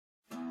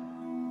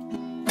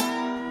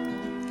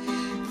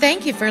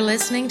Thank you for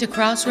listening to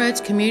Crossroads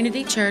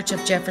Community Church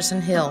of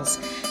Jefferson Hills.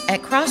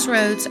 At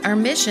Crossroads, our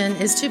mission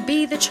is to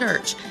be the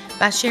church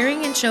by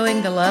sharing and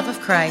showing the love of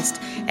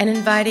Christ and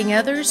inviting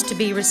others to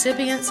be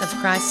recipients of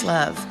Christ's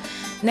love.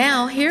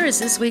 Now, here is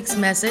this week's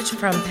message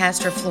from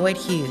Pastor Floyd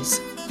Hughes.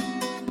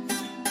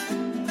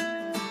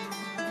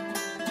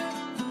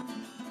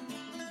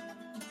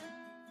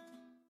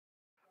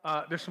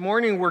 This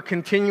morning we're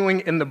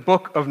continuing in the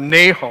book of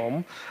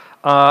Nahum,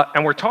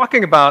 and we're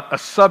talking about a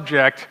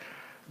subject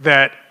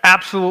that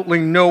absolutely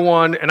no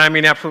one, and I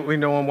mean absolutely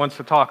no one, wants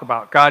to talk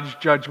about: God's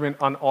judgment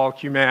on all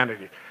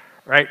humanity,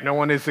 right? No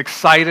one is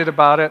excited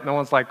about it. No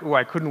one's like, oh,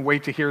 I couldn't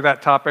wait to hear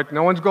that topic.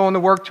 No one's going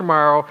to work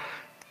tomorrow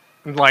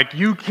and like,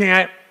 you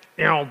can't,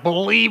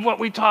 believe what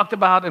we talked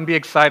about and be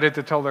excited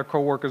to tell their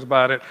coworkers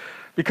about it,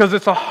 because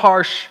it's a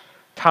harsh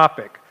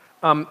topic.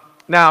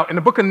 Now, in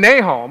the book of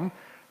Nahum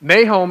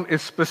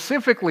is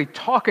specifically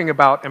talking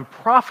about and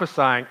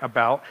prophesying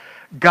about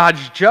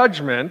God's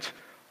judgment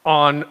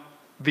on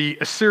the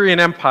Assyrian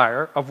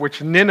Empire, of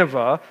which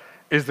Nineveh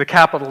is the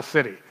capital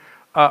city.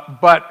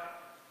 But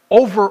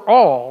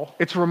overall,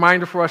 it's a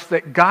reminder for us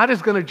that God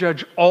is going to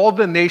judge all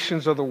the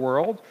nations of the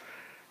world,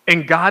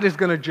 and God is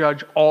going to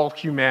judge all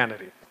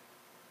humanity.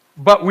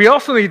 But we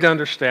also need to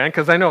understand,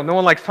 because I know no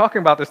one likes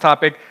talking about this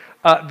topic,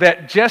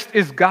 that just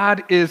as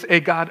God is a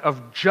God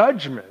of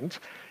judgment,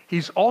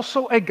 He's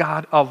also a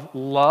God of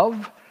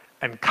love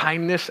and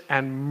kindness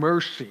and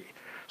mercy.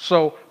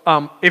 So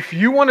if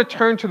you want to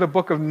turn to the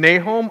book of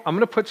Nahum, I'm going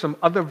to put some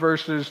other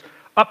verses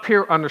up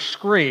here on the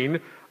screen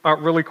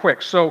really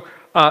quick. So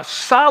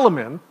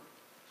Solomon,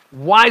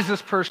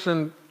 wisest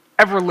person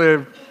ever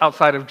lived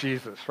outside of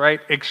Jesus, right?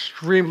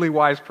 Extremely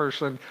wise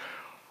person.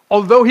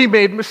 Although he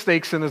made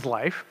mistakes in his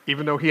life,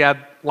 even though he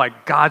had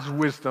God's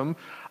wisdom,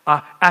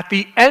 at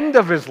the end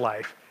of his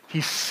life,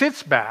 he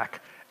sits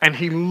back and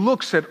he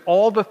looks at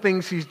all the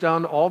things he's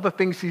done, all the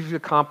things he's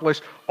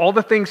accomplished, all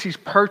the things he's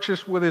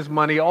purchased with his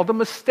money, all the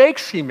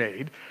mistakes he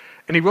made,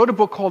 and he wrote a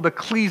book called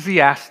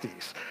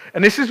Ecclesiastes.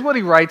 And this is what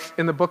he writes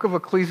in the book of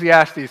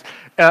Ecclesiastes.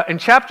 In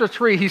chapter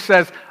 3, he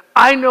says,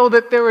 I know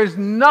that there is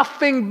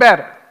nothing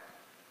better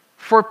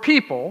for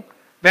people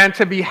than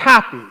to be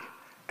happy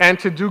and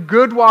to do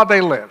good while they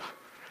live,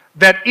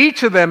 that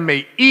each of them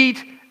may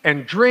eat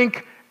and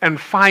drink and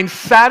find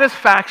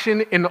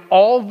satisfaction in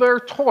all their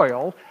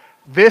toil.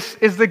 This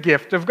is the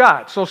gift of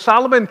God. So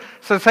Solomon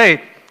says,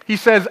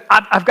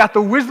 I've got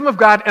the wisdom of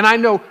God, and I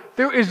know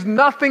there is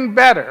nothing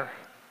better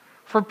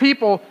for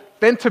people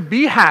than to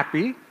be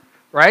happy,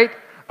 right?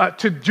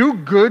 To do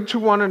good to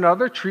one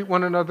another, treat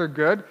one another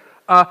good,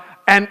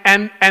 and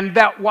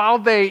that while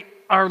they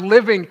are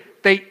living,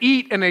 they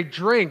eat and they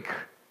drink.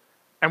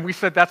 And we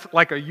said that's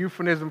like a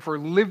euphemism for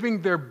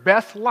living their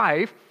best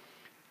life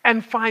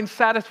and find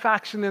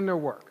satisfaction in their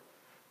work.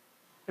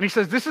 And he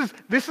says, this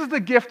is the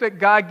gift that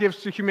God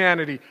gives to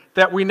humanity,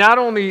 that we not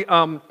only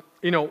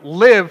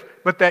live,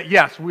 but that,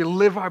 yes, we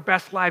live our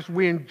best lives,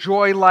 we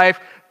enjoy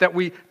life, that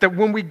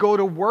when we go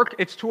to work,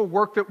 it's to a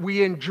work that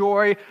we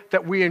enjoy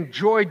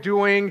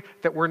doing,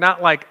 that we're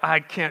not like, I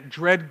can't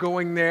dread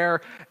going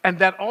there, and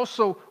that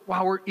also,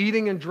 while we're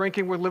eating and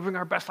drinking, we're living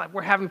our best life,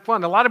 we're having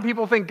fun. A lot of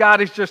people think God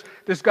is just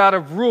this God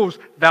of rules,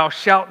 thou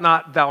shalt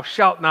not, thou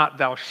shalt not,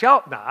 thou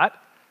shalt not.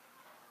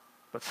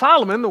 But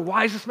Solomon, the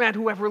wisest man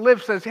who ever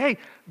lived, says, hey,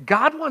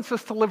 God wants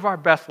us to live our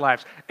best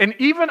lives. And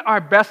even our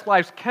best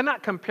lives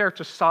cannot compare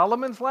to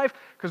Solomon's life,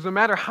 because no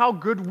matter how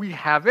good we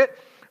have it,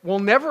 we'll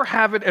never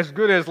have it as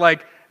good as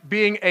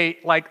being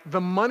the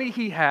money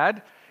he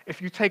had.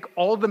 If you take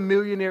all the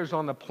millionaires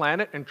on the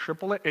planet and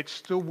triple it, it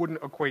still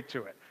wouldn't equate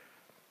to it.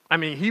 I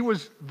mean, he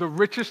was the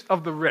richest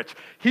of the rich.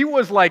 He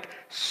was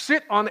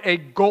sit on a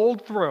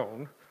gold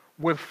throne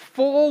with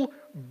full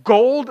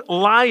gold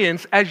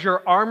lions as your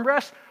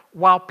armrest,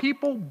 while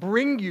people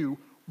bring you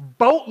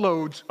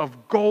boatloads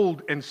of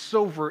gold and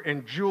silver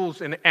and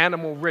jewels and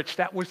animal rich.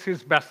 That was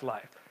his best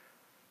life.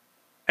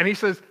 And he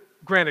says,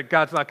 granted,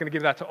 God's not going to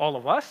give that to all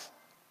of us,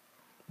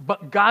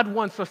 but God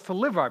wants us to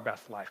live our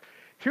best life.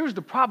 Here's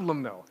the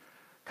problem, though,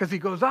 because he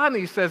goes on and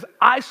he says,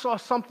 I saw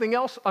something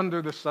else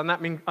under the sun.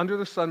 That means under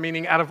the sun,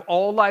 meaning out of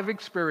all I've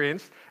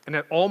experienced and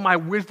that all my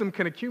wisdom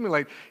can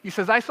accumulate. He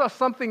says, I saw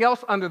something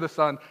else under the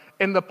sun.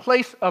 In the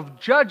place of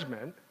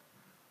judgment,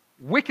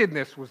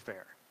 wickedness was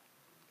there.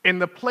 In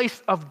the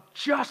place of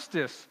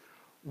justice,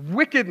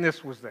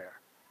 wickedness was there.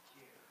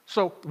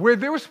 So where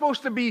there was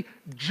supposed to be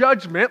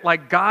judgment,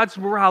 like God's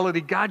morality,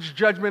 God's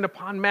judgment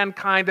upon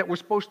mankind that was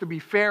supposed to be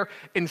fair,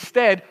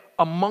 instead,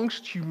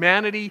 amongst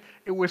humanity,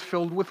 it was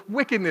filled with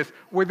wickedness.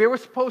 Where there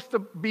was supposed to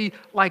be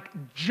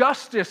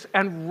justice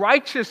and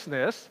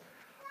righteousness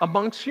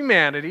amongst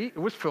humanity, it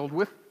was filled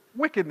with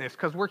wickedness,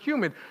 because we're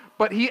human.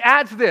 But he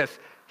adds this.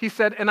 He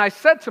said, and I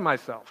said to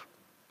myself,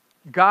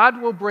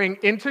 God will bring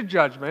into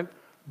judgment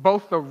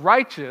both the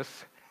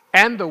righteous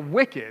and the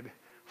wicked,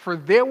 for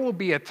there will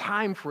be a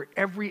time for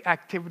every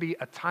activity,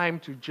 a time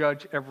to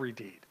judge every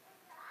deed.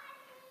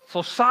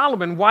 So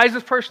Solomon,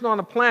 wisest person on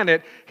the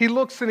planet, he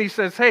looks and he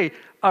says, hey,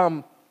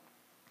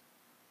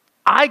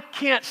 I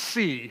can't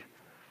see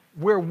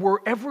where we're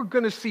ever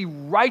going to see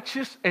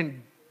righteous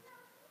and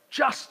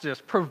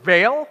justice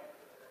prevail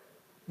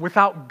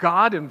without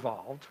God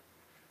involved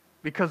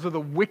because of the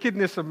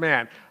wickedness of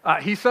man.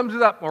 He sums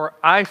it up, or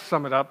I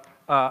sum it up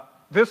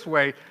this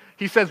way.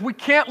 He says, we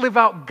can't live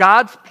out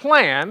God's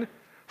plan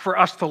for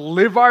us to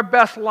live our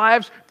best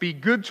lives, be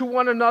good to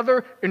one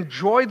another,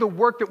 enjoy the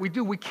work that we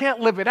do. We can't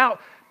live it out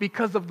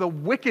because of the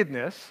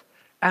wickedness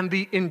and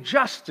the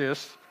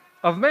injustice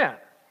of man.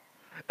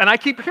 And I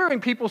keep hearing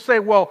people say,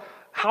 well,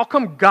 how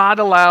come God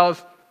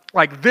allows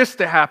like this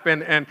to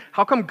happen, and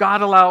how come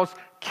God allows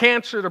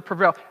cancer to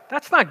prevail?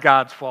 That's not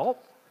God's fault.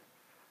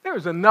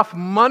 There's enough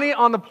money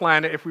on the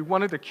planet. If we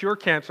wanted to cure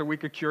cancer, we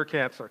could cure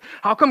cancer.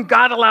 How come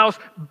God allows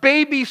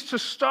babies to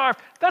starve?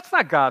 That's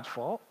not God's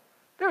fault.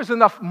 There's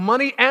enough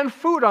money and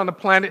food on the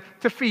planet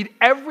to feed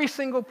every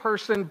single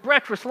person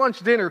breakfast, lunch,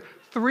 dinner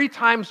 3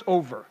 times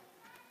over.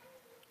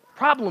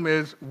 Problem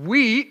is,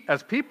 we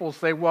as people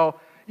say,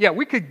 well, yeah,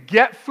 we could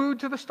get food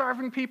to the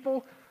starving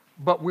people,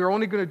 but we're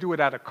only going to do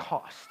it at a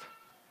cost.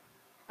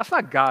 That's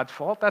not God's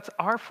fault. That's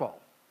our fault.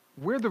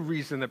 We're the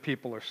reason that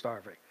people are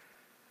starving.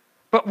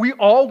 But we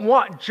all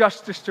want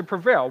justice to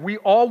prevail. We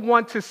all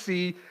want to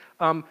see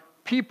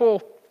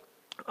people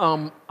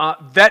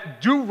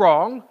that do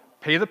wrong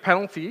pay the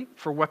penalty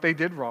for what they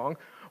did wrong.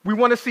 We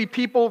want to see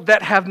people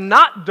that have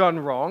not done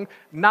wrong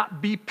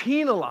not be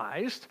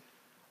penalized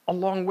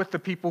along with the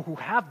people who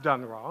have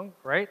done wrong,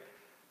 right?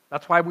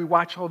 That's why we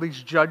watch all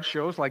these judge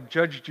shows like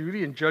Judge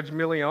Judy and Judge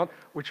Million,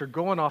 which are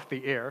going off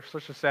the air.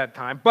 Such a sad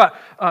time. But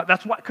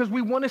that's why, because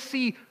we want to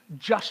see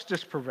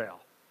justice prevail.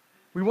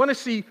 We want to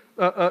see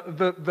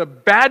the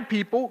bad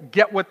people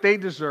get what they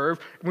deserve.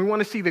 And we want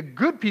to see the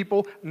good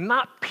people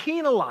not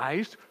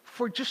penalized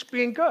for just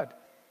being good.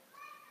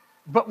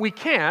 But we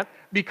can't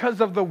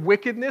because of the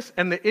wickedness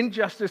and the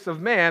injustice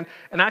of man.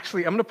 And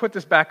actually, I'm going to put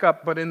this back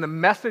up, but in the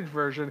Message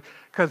version,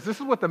 because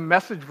this is what the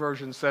Message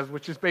version says,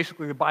 which is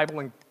basically the Bible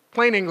in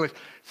plain English,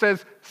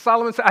 says,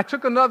 Solomon said, I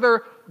took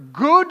another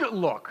good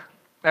look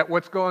at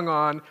what's going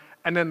on,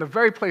 and then the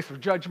very place of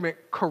judgment,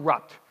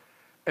 corrupt.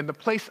 And the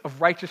place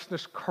of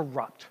righteousness,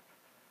 corrupt.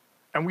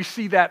 And we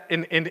see that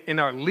in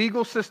our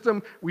legal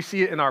system. We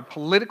see it in our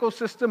political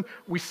system.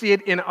 We see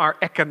it in our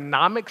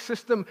economic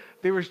system.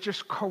 There is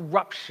just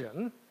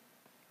corruption.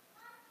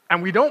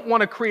 And we don't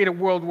want to create a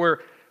world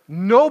where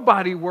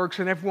nobody works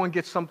and everyone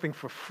gets something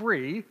for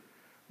free.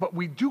 But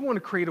we do want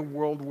to create a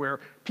world where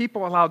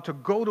people are allowed to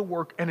go to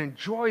work and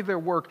enjoy their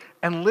work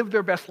and live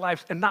their best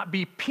lives and not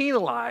be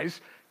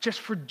penalized just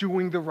for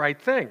doing the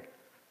right thing.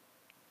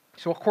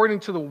 So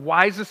according to the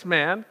wisest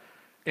man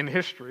in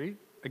history,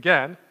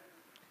 again,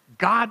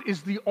 God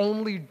is the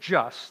only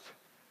just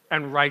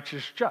and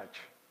righteous judge.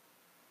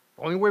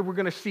 The only way we're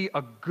going to see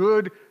a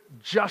good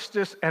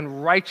justice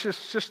and righteous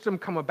system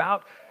come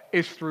about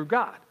is through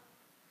God,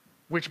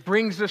 which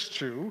brings us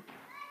to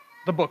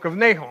the book of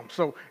Nahum.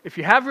 So if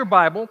you have your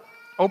Bible,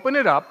 open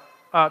it up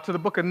to the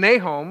book of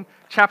Nahum,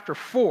 chapter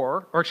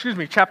 1.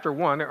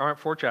 There aren't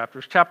 4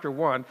 chapters, chapter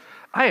 1.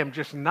 I am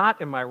just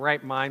not in my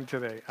right mind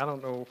today. I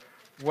don't know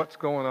what's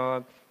going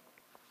on.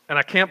 And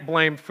I can't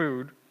blame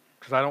food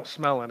because I don't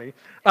smell any.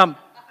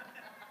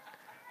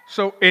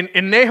 So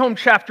in Nahum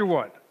chapter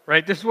 1,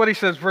 right, this is what he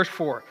says, verse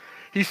 4.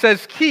 He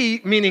says,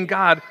 He, meaning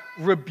God,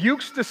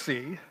 rebukes the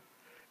sea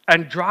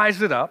and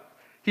dries it up.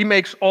 He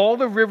makes all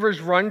the rivers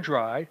run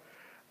dry.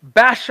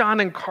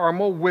 Bashan and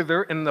Carmel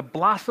wither, and the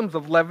blossoms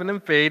of Lebanon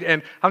fade.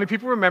 And how many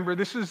people remember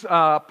this is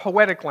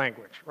poetic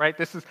language, right?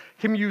 This is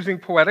him using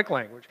poetic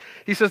language.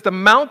 He says, the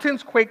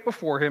mountains quake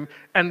before him,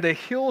 and the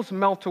hills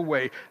melt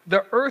away.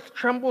 The earth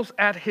trembles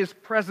at his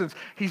presence.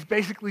 He's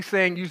basically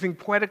saying, using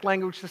poetic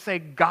language to say,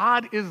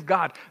 God is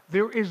God.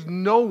 There is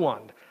no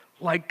one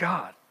like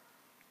God.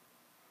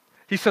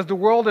 He says, the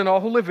world and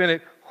all who live in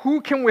it, who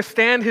can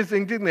withstand his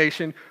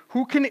indignation?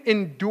 Who can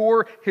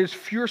endure his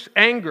fierce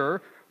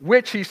anger?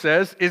 Which, he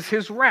says, is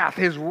his wrath.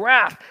 His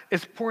wrath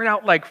is poured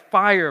out like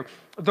fire.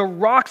 The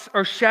rocks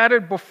are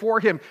shattered before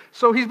him.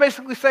 So he's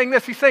basically saying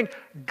this. He's saying,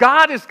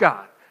 God is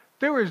God.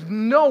 There is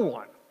no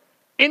one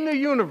in the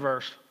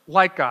universe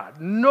like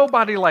God.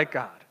 Nobody like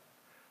God.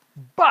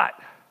 But,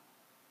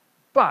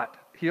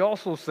 he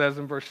also says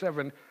in verse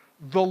 7,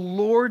 the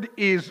Lord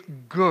is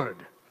good.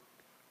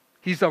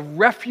 He's a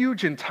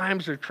refuge in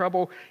times of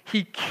trouble.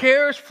 He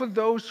cares for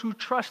those who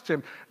trust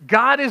him.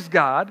 God is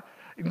God.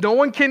 No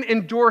one can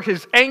endure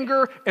his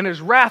anger and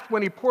his wrath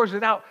when he pours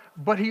it out,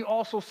 but he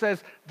also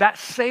says that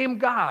same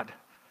God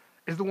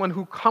is the one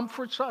who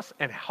comforts us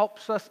and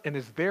helps us and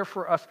is there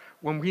for us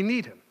when we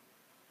need him.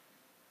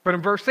 But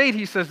in verse 8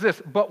 he says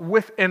this, but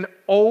with an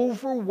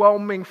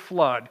overwhelming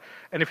flood,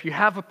 and if you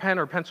have a pen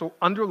or pencil,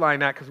 underline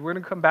that because we're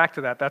going to come back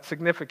to that. That's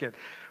significant.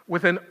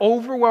 With an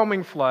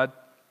overwhelming flood,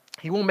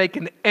 he will make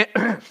an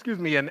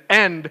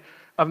end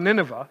of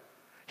Nineveh.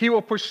 He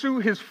will pursue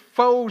his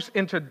foes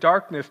into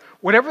darkness.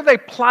 Whatever they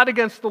plot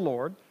against the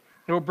Lord,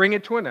 he will bring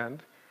it to an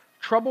end.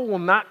 Trouble will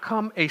not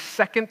come a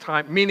second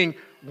time, meaning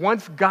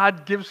once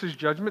God gives his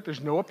judgment,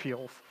 there's no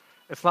appeals.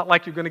 It's not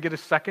like you're going to get a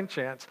second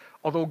chance,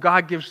 although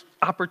God gives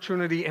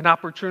opportunity and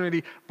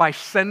opportunity by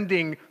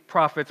sending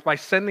prophets, by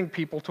sending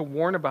people to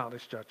warn about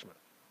his judgment.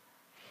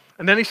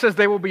 And then he says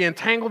they will be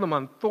entangled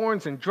among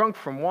thorns and drunk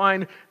from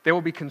wine. They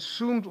will be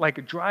consumed like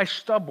a dry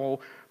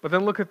stubble. But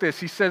then look at this.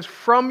 He says,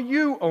 from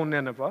you, O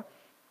Nineveh,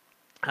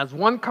 has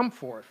one come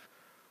forth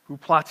who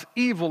plots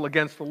evil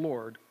against the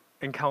Lord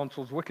and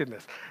counsels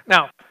wickedness.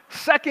 Now,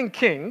 2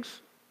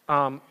 Kings,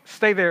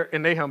 stay there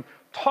in Nahum,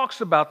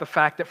 talks about the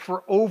fact that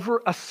for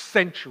over a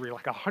century,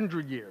 like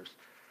 100 years,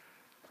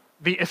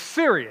 the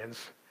Assyrians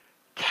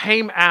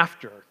came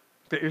after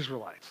the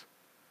Israelites.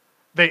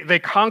 They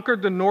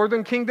conquered the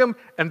northern kingdom,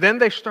 and then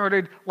they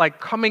started like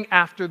coming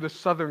after the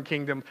southern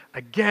kingdom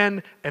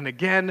again and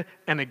again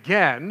and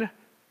again.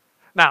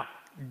 Now,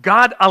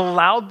 God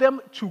allowed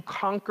them to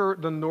conquer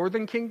the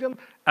northern kingdom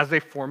as a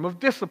form of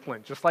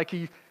discipline, just like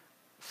he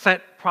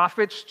sent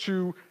prophets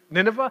to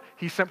Nineveh.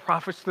 He sent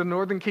prophets to the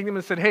northern kingdom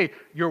and said, hey,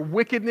 your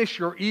wickedness,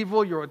 your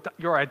evil,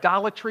 your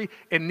idolatry,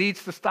 it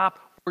needs to stop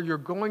or you're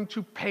going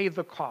to pay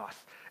the cost.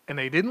 And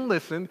they didn't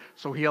listen,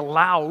 so he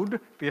allowed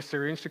the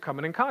Assyrians to come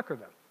in and conquer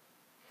them.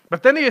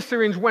 But then the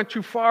Assyrians went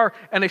too far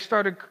and they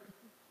started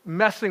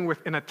messing with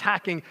and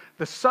attacking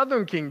the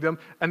southern kingdom.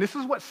 And this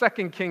is what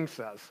 2 Kings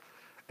says.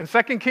 In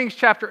 2 Kings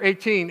chapter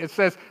 18, it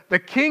says, the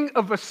king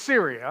of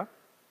Assyria,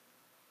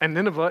 and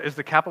Nineveh is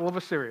the capital of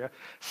Assyria,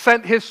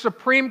 sent his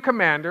supreme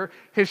commander,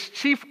 his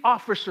chief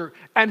officer,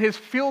 and his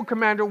field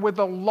commander with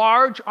a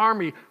large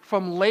army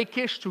from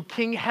Lachish to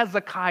King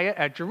Hezekiah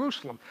at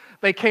Jerusalem.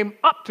 They came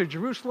up to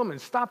Jerusalem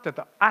and stopped at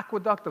the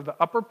aqueduct of the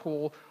upper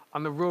pool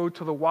on the road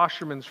to the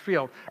washerman's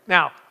field.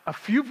 Now, a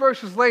few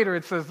verses later,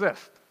 it says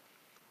this.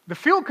 The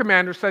field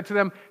commander said to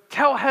them,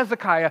 tell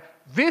Hezekiah,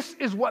 this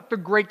is what the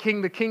great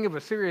king, the king of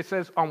Assyria,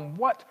 says, on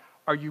what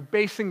are you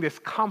basing this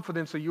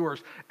confidence of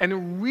yours? And the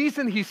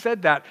reason he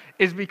said that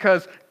is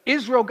because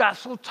Israel got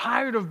so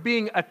tired of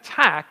being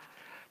attacked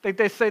that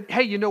they said,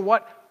 hey, you know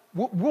what?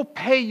 We'll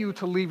pay you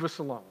to leave us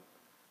alone.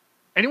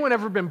 Anyone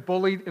ever been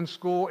bullied in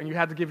school and you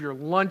had to give your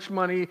lunch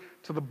money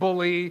to the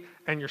bully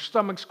and your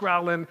stomach's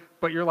growling,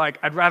 but you're like,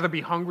 I'd rather be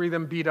hungry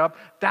than beat up?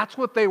 That's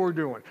what they were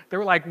doing. They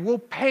were like, we'll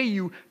pay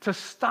you to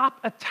stop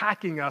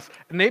attacking us.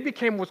 And they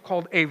became what's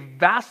called a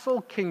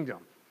vassal kingdom.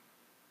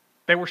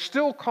 They were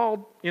still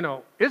called,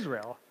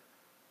 Israel,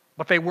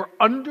 but they were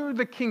under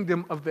the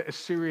kingdom of the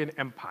Assyrian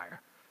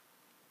Empire.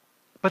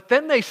 But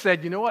then they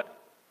said, you know what?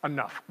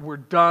 Enough. We're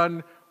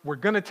done. We're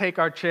going to take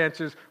our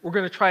chances. We're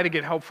going to try to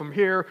get help from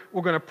here.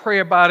 We're going to pray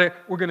about it.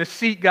 We're going to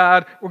seek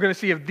God. We're going to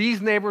see if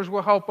these neighbors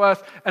will help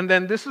us. And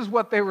then this is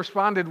what they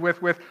responded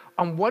with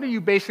on what are you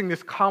basing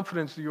this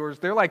confidence of yours?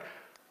 They're like,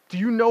 do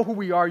you know who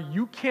we are?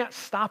 You can't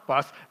stop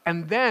us.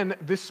 And then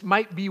this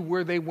might be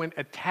where they went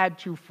a tad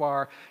too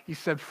far. He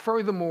said,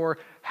 furthermore,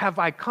 have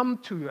I come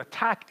to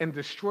attack and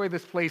destroy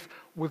this place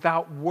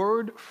without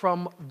word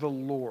from the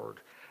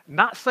Lord?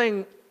 Not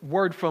saying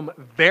word from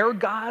their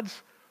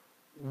gods,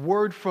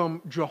 word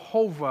from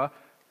Jehovah,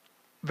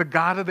 the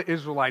God of the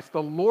Israelites.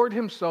 The Lord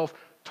himself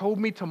told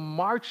me to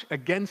march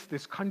against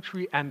this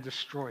country and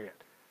destroy it.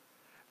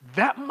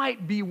 That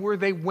might be where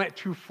they went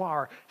too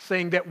far,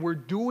 saying that we're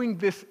doing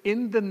this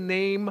in the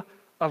name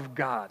of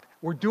God.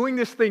 We're doing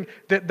this thing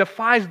that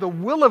defies the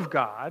will of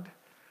God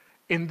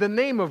in the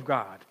name of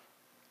God.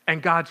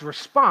 And God's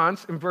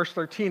response in verse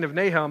 13 of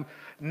Nahum,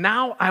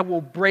 now I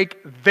will break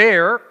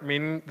their,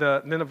 meaning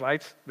the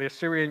Ninevites, the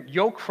Assyrian,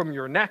 yoke from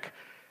your neck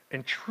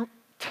and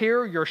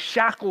tear your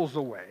shackles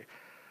away.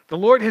 The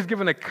Lord has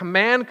given a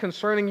command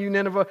concerning you,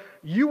 Nineveh.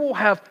 You will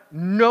have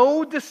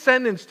no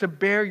descendants to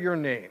bear your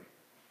name.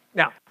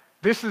 Now,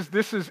 this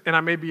is, and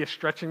I may be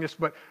stretching this,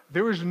 but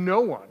there is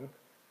no one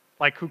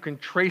like who can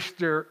trace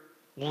their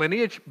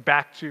lineage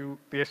back to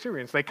the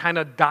Assyrians. They kind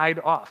of died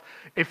off.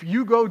 If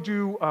you go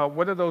do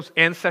one of those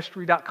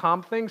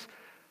Ancestry.com things,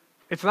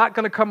 it's not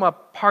going to come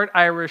up part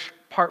Irish,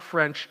 part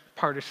French,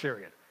 part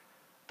Assyrian.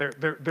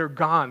 They're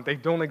gone. They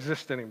don't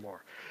exist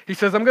anymore. He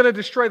says, I'm going to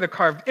destroy the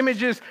carved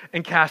images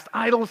and cast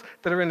idols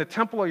that are in the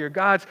temple of your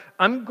gods.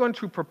 I'm going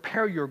to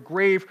prepare your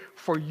grave,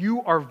 for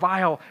you are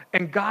vile.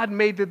 And God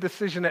made the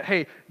decision that,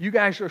 hey, you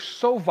guys are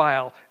so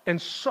vile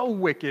and so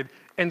wicked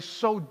and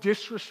so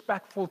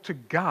disrespectful to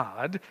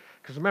God,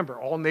 because remember,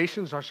 all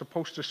nations are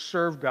supposed to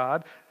serve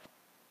God.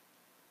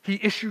 He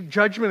issued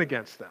judgment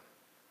against them.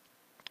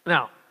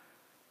 Now,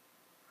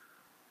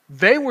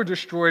 they were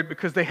destroyed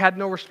because they had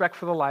no respect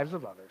for the lives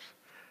of others.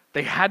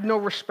 They had no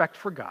respect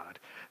for God.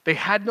 They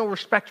had no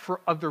respect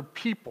for other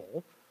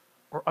people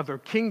or other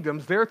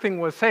kingdoms. Their thing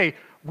was, hey,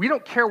 we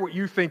don't care what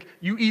you think.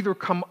 You either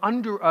come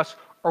under us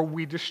or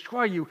we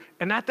destroy you.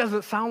 And that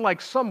doesn't sound like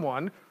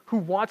someone who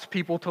wants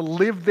people to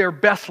live their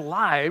best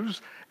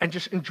lives and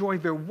just enjoy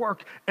their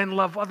work and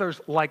love others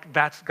like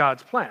that's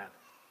God's plan.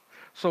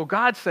 So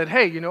God said,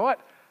 hey, you know what?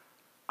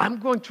 I'm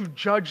going to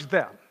judge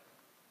them.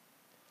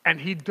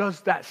 And he does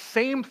that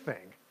same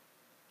thing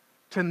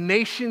to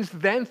nations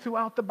then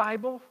throughout the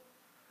Bible,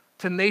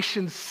 to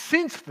nations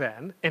since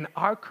then, in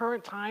our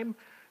current time,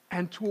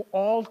 and to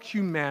all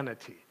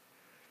humanity.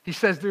 He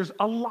says there's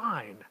a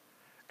line,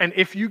 and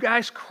if you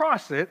guys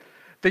cross it,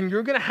 then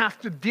you're going to have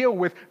to deal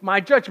with my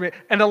judgment.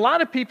 And a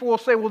lot of people will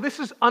say, well, this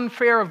is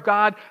unfair of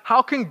God.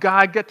 How can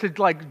God get to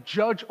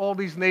judge all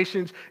these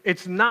nations?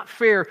 It's not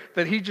fair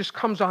that he just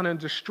comes on and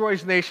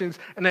destroys nations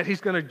and that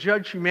he's going to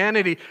judge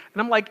humanity.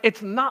 And I'm like,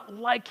 it's not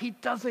like he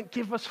doesn't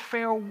give us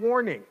fair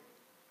warning.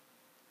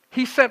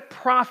 He sent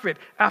prophet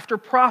after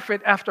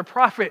prophet after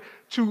prophet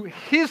to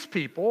his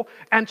people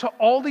and to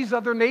all these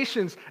other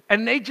nations,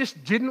 and they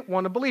just didn't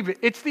want to believe it.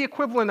 It's the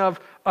equivalent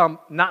of,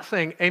 not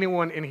saying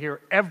anyone in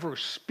here ever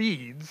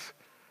speeds,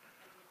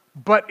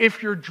 but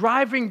if you're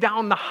driving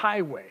down the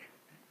highway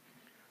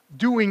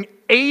doing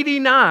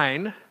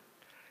 89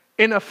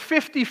 in a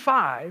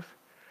 55,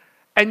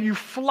 and you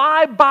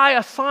fly by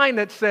a sign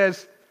that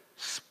says,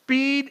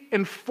 speed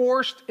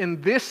enforced in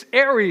this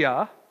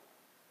area,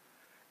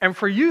 and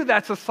for you,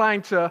 that's a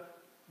sign to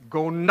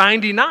go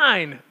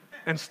 99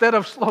 instead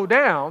of slow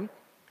down.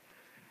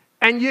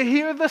 And you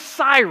hear the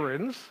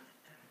sirens,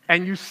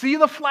 and you see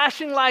the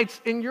flashing lights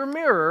in your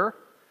mirror.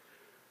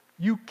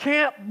 You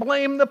can't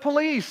blame the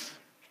police.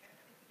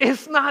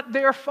 It's not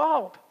their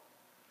fault.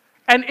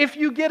 And if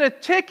you get a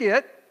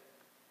ticket,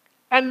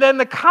 and then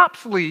the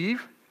cops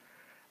leave,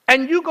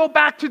 and you go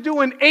back to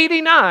doing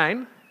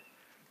 89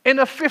 in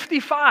a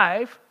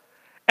 55,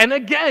 and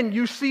again,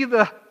 you see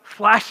the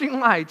flashing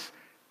lights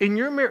in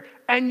your mirror,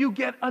 and you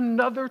get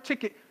another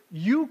ticket,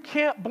 you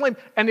can't blame.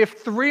 And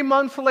if 3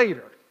 months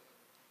later,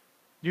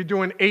 you're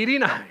doing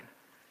 89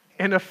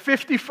 and a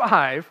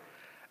 55,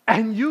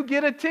 and you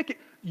get a ticket,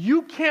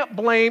 you can't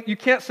blame, you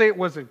can't say it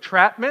was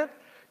entrapment,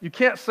 you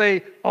can't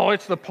say, oh,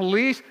 it's the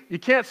police, you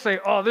can't say,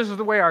 oh, this is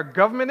the way our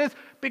government is,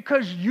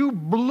 because you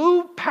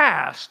blew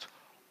past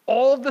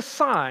all the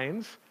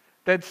signs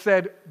that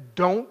said,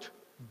 don't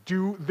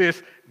do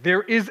this.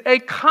 There is a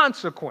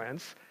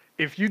consequence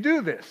if you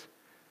do this.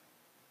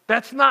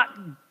 That's not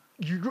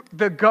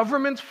the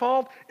government's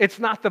fault, it's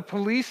not the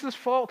police's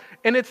fault,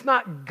 and it's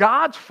not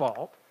God's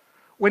fault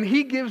when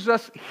he gives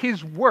us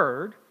his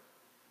word,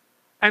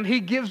 and he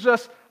gives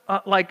us,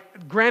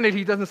 granted,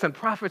 he doesn't send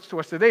prophets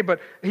to us today, but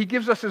he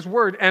gives us his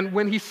word, and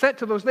when he sent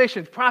to those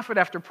nations prophet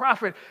after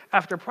prophet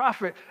after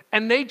prophet,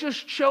 and they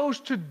just chose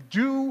to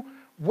do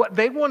what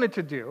they wanted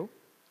to do,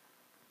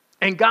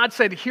 and God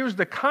said, here's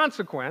the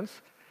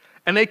consequence,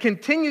 and they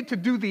continued to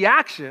do the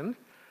action,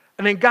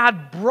 and then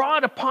God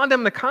brought upon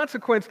them the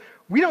consequence.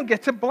 We don't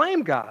get to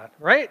blame God,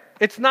 right?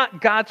 It's not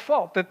God's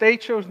fault that they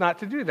chose not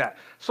to do that.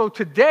 So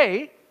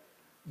today,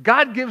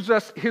 God gives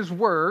us his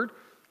word,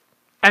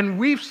 and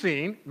we've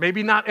seen,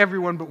 maybe not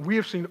everyone, but we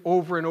have seen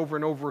over and over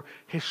and over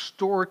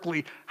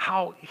historically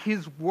how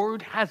his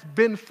word has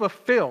been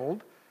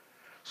fulfilled.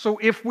 So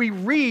if we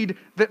read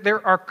that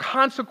there are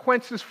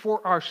consequences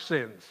for our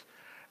sins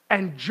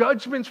and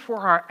judgments for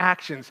our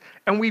actions,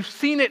 and we've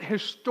seen it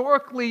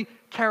historically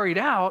carried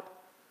out,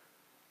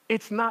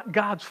 it's not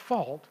God's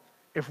fault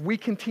if we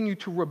continue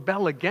to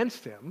rebel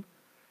against him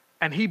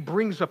and he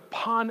brings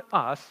upon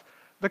us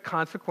the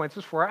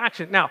consequences for our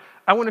action. Now,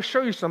 I want to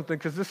show you something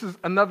because this is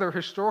another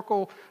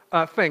historical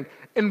thing.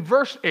 In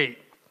verse 8,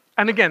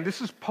 and again, this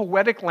is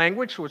poetic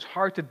language, so it's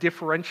hard to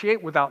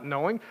differentiate without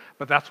knowing,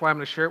 but that's why I'm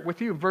going to share it with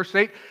you. In verse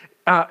 8,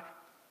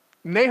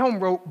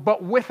 Nahum wrote,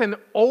 but with an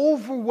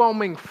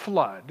overwhelming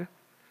flood,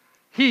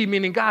 he,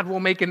 meaning God, will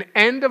make an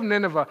end of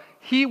Nineveh.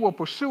 He will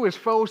pursue his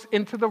foes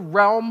into the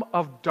realm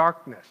of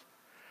darkness.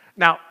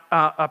 Now,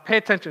 pay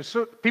attention.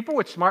 So people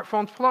with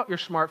smartphones, pull out your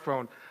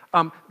smartphone.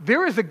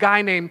 There is a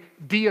guy named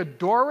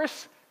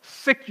Diodorus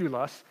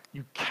Siculus.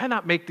 You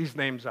cannot make these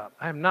names up.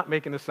 I am not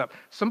making this up.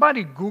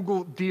 Somebody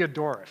Google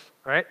Diodorus,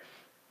 right?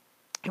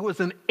 He was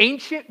an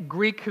ancient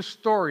Greek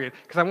historian,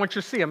 because I want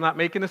you to see, I'm not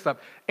making this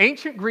up.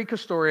 Ancient Greek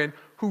historian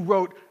who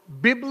wrote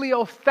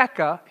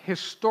Bibliotheca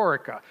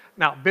Historica.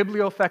 Now,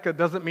 Bibliotheca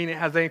doesn't mean it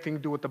has anything to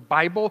do with the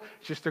Bible.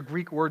 It's just a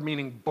Greek word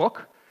meaning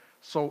book.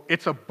 So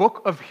it's a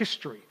book of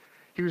history.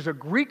 He was a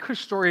Greek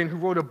historian who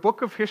wrote a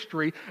book of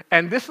history,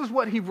 and this is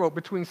what he wrote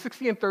between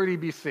 60 and 30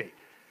 BC.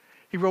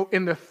 He wrote,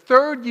 in the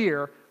 3rd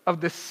year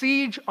of the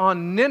siege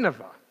on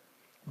Nineveh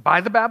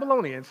by the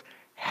Babylonians,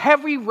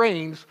 heavy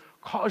rains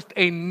caused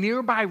a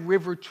nearby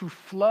river to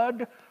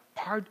flood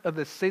part of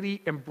the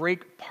city and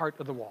break part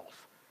of the walls.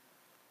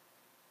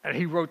 And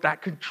he wrote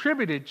that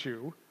contributed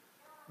to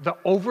the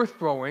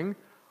overthrowing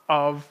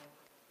of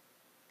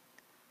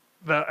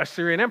the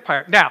Assyrian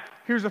Empire. Now,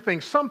 here's the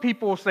thing. Some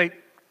people will say,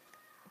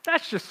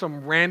 that's just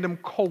some random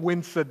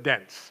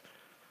coincidence,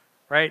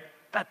 right?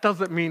 That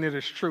doesn't mean it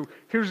is true.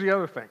 Here's the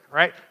other thing,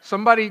 right?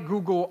 Somebody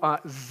Google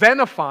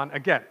Xenophon.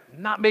 Again,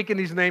 not making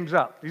these names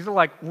up. These are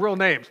like real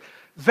names.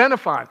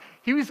 Xenophon.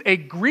 He was a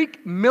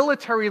Greek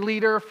military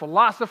leader,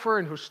 philosopher,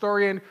 and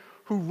historian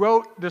who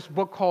wrote this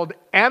book called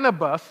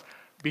Anubis.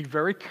 Be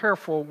very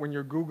careful when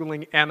you're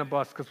Googling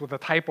Anubis, because with a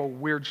typo,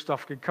 weird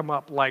stuff could come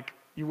up like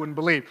you wouldn't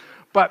believe.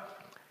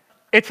 But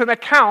it's an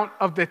account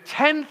of the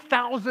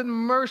 10,000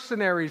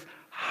 mercenaries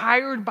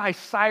hired by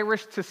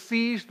Cyrus to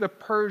seize the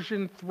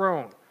Persian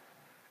throne.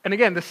 And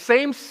again, the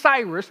same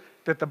Cyrus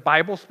that the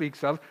Bible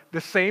speaks of,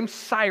 the same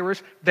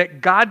Cyrus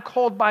that God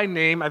called by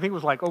name, I think it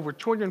was like over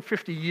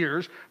 250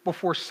 years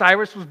before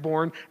Cyrus was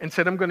born, and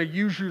said, I'm going to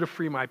use you to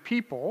free my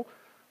people,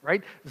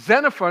 right?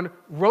 Xenophon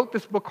wrote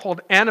this book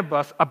called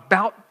Anubis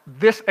about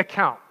this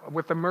account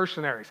with the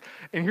mercenaries.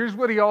 And here's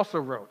what he also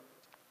wrote.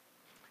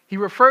 He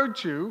referred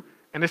to,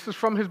 and this is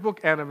from his book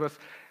Anubis,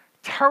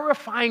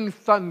 terrifying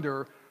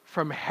thunder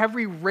from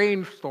heavy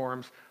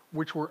rainstorms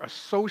which were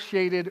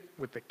associated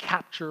with the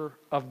capture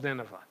of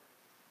Nineveh.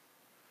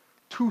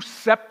 Two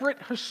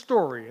separate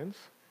historians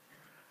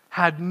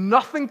had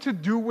nothing to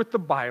do with the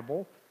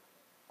Bible,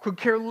 could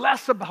care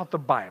less about the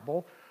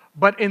Bible,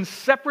 but in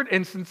separate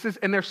instances,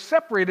 and they're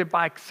separated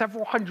by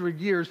several hundred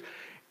years,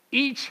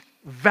 each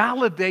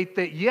validate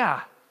that,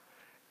 yeah,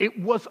 it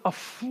was a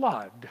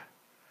flood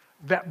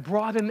that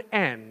brought an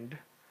end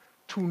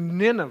to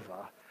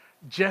Nineveh,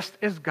 just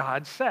as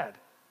God said.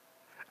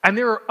 And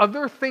there are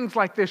other things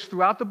like this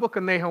throughout the book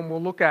of Nahum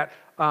we'll look at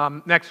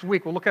next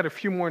week. We'll look at a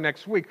few more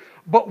next week.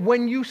 But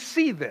when you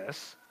see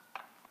this,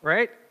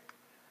 right,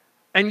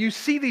 and you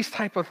see these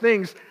type of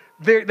things,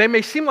 they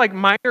may seem like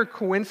minor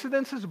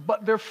coincidences,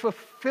 but they're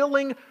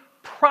fulfilling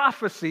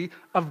prophecy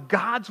of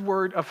God's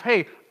word of,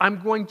 hey, I'm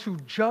going to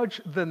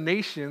judge the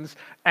nations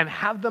and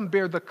have them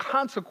bear the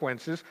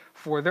consequences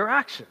for their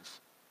actions.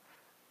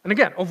 And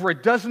again, over a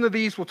dozen of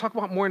these, we'll talk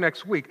about more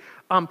next week.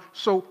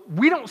 So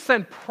we don't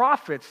send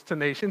prophets to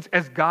nations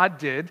as God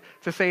did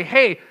to say,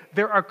 hey,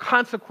 there are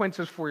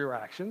consequences for your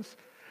actions.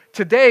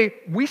 Today,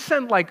 we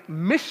send like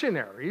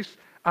missionaries,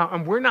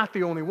 and we're not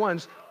the only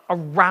ones,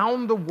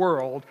 around the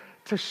world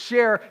to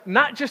share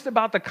not just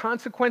about the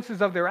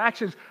consequences of their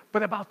actions,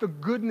 but about the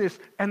goodness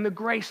and the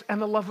grace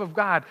and the love of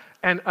God.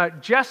 And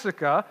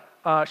Jessica,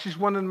 she's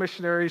one of the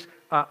missionaries,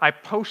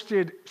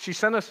 she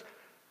sent us,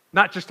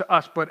 not just to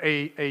us, but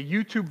a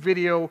YouTube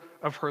video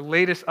of her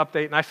latest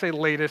update. And I say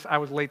latest, I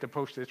was late to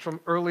post it. It's from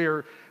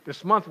earlier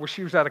this month where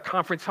she was at a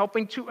conference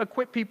helping to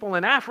equip people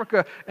in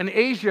Africa and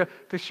Asia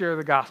to share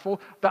the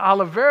gospel. The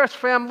Oliveras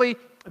family,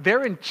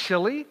 they're in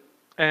Chile,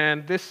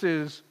 and this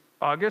is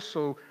August,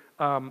 so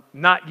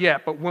not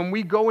yet. But when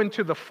we go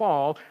into the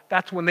fall,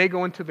 that's when they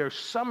go into their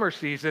summer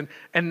season,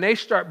 and they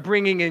start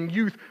bringing in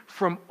youth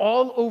from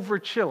all over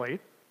Chile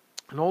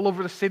and all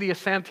over the city of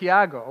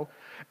Santiago,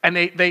 and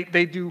they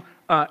do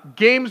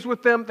games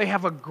with them. They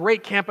have a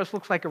great campus,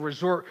 looks like a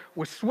resort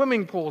with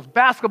swimming pools,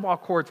 basketball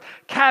courts,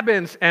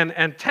 cabins,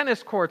 and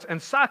tennis courts,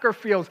 and soccer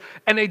fields,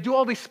 and they do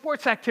all these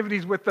sports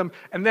activities with them,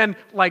 and then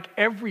like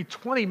every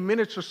 20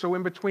 minutes or so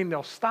in between,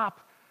 they'll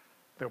stop,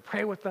 they'll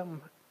pray with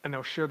them, and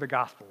they'll share the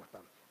gospel with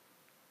them.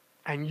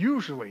 And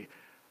usually,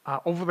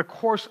 over the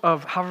course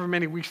of however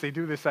many weeks they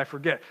do this, I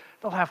forget,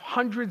 they'll have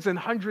hundreds and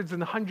hundreds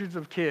and hundreds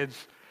of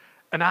kids,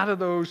 and out of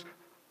those,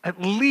 at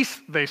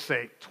least, they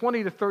say,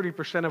 20 to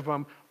 30% of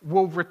them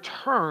will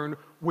return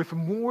with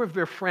more of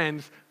their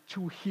friends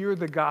to hear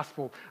the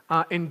gospel.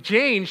 And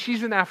Jane,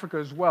 she's in Africa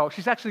as well.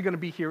 She's actually going to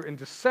be here in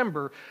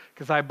December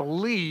because I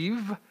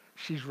believe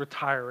she's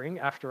retiring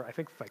after, I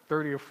think it's like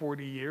 30 or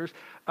 40 years.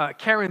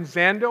 Karen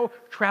Zando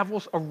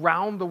travels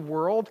around the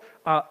world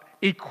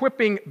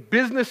equipping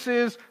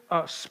businesses,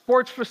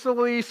 sports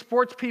facilities,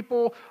 sports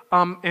people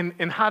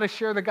in how to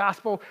share the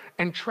gospel.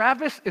 And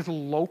Travis is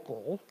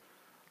local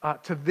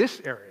to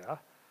this area,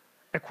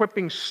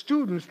 equipping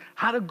students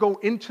how to go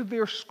into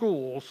their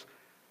schools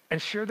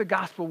and share the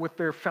gospel with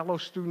their fellow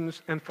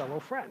students and fellow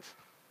friends.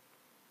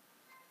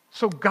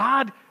 So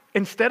God,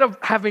 instead of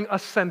having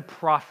us send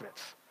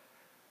prophets,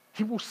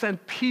 he will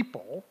send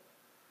people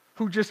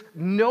who just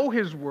know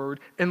his word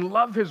and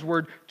love his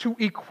word to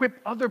equip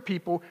other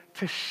people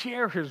to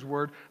share his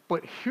word.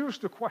 But here's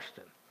the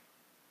question.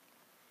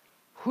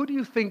 Who do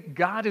you think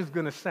God is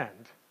going to send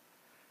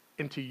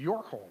into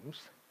your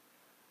homes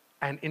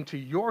and into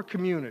your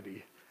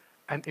community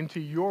and into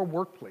your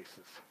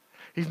workplaces?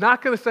 He's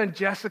not going to send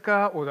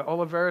Jessica or the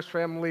Oliveras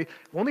family,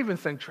 won't even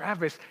send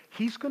Travis.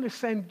 He's going to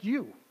send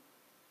you.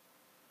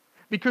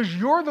 Because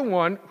you're the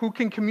one who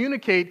can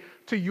communicate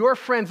to your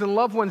friends and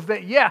loved ones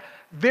that, yeah,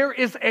 there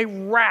is a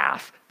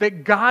wrath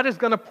that God is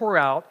going to pour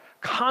out,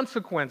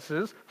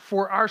 consequences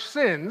for our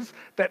sins,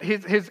 that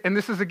his and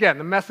this is again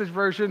the Message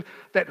version,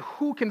 that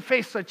who can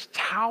face such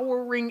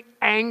towering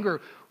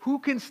anger? Who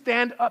can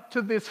stand up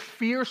to this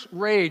fierce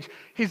rage?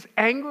 His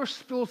anger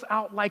spills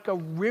out like a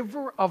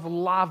river of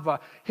lava.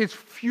 His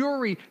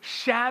fury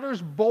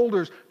shatters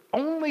boulders.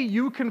 Only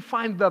you can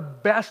find the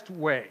best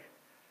way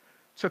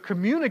to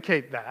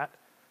communicate that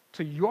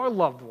to your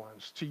loved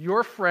ones, to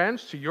your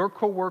friends, to your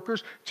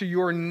coworkers, to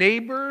your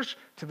neighbors,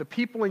 to the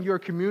people in your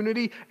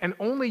community. And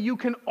only you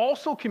can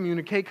also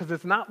communicate, because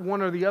it's not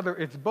one or the other,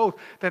 it's both,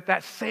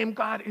 that same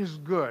God is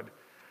good,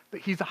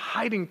 that he's a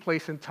hiding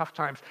place in tough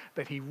times,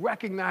 that he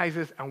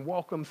recognizes and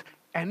welcomes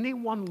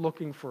anyone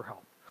looking for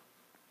help.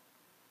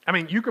 I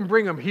mean, you can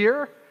bring them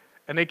here,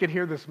 and they can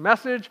hear this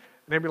message,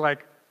 and they'd be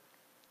like,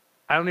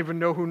 I don't even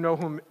know who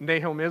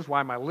Nahum is. Why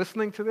am I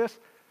listening to this?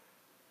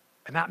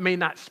 And that may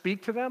not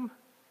speak to them.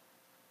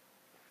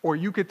 or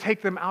you could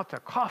take them out to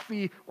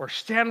coffee, or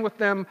stand with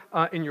them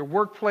in your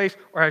workplace,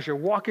 or as you're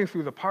walking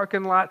through the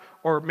parking lot,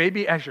 or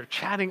maybe as you're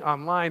chatting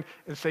online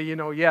and say,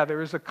 yeah,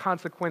 there is a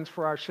consequence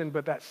for our sin,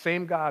 but that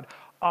same God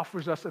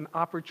offers us an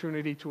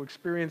opportunity to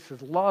experience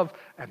his love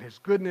and his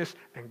goodness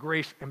and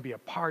grace and be a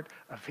part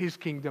of his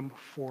kingdom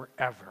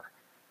forever.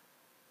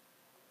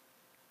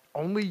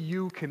 Only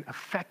you can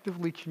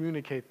effectively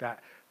communicate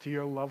that to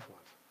your loved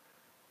ones.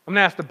 I'm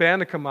going to ask the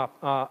band to come up,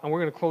 and we're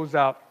going to close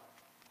out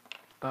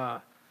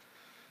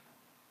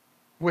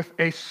with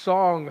a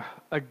song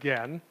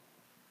again.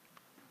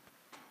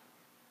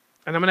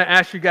 And I'm going to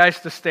ask you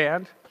guys to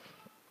stand.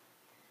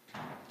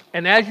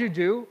 And as you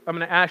do, I'm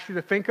going to ask you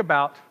to think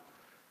about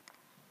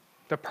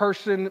the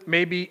person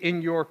maybe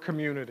in your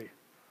community.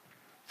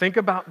 Think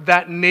about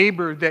that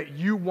neighbor that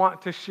you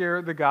want to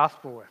share the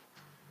gospel with.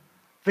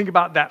 Think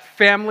about that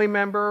family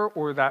member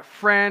or that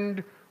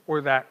friend or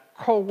that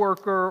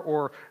coworker,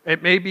 or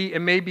it may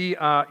be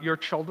your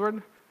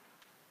children,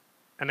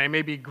 and they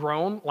may be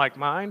grown like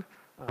mine.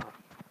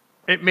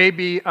 It may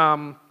be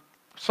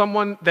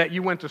someone that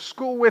you went to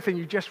school with and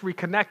you just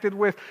reconnected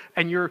with,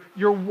 and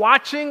you're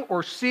watching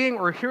or seeing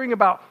or hearing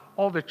about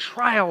all the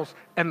trials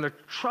and the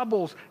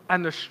troubles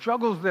and the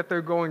struggles that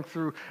they're going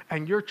through,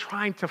 and you're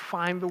trying to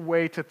find the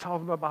way to tell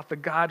them about the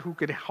God who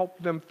could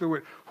help them through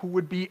it, who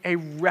would be a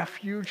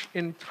refuge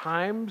in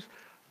times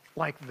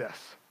like this.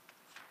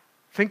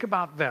 Think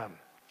about them.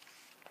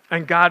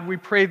 And God, we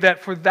pray that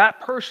for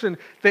that person,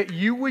 that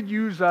you would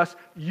use us,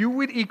 you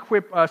would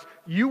equip us,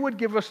 you would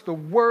give us the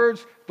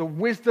words, the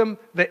wisdom,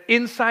 the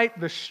insight,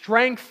 the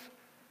strength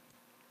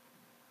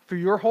through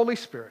your Holy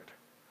Spirit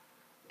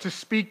to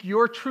speak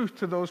your truth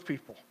to those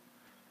people,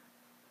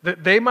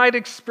 that they might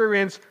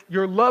experience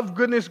your love,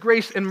 goodness,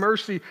 grace, and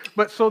mercy,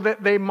 but so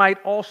that they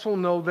might also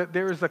know that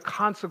there is a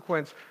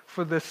consequence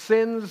for the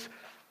sins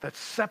that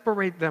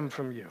separate them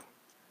from you.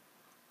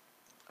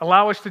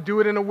 Allow us to do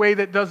it in a way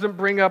that doesn't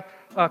bring up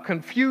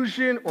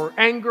confusion or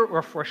anger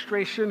or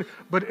frustration,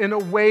 but in a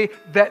way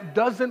that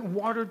doesn't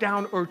water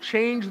down or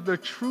change the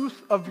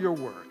truth of your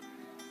word.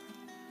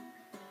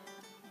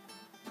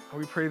 And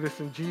we pray this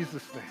in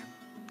Jesus' name.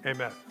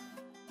 Amen.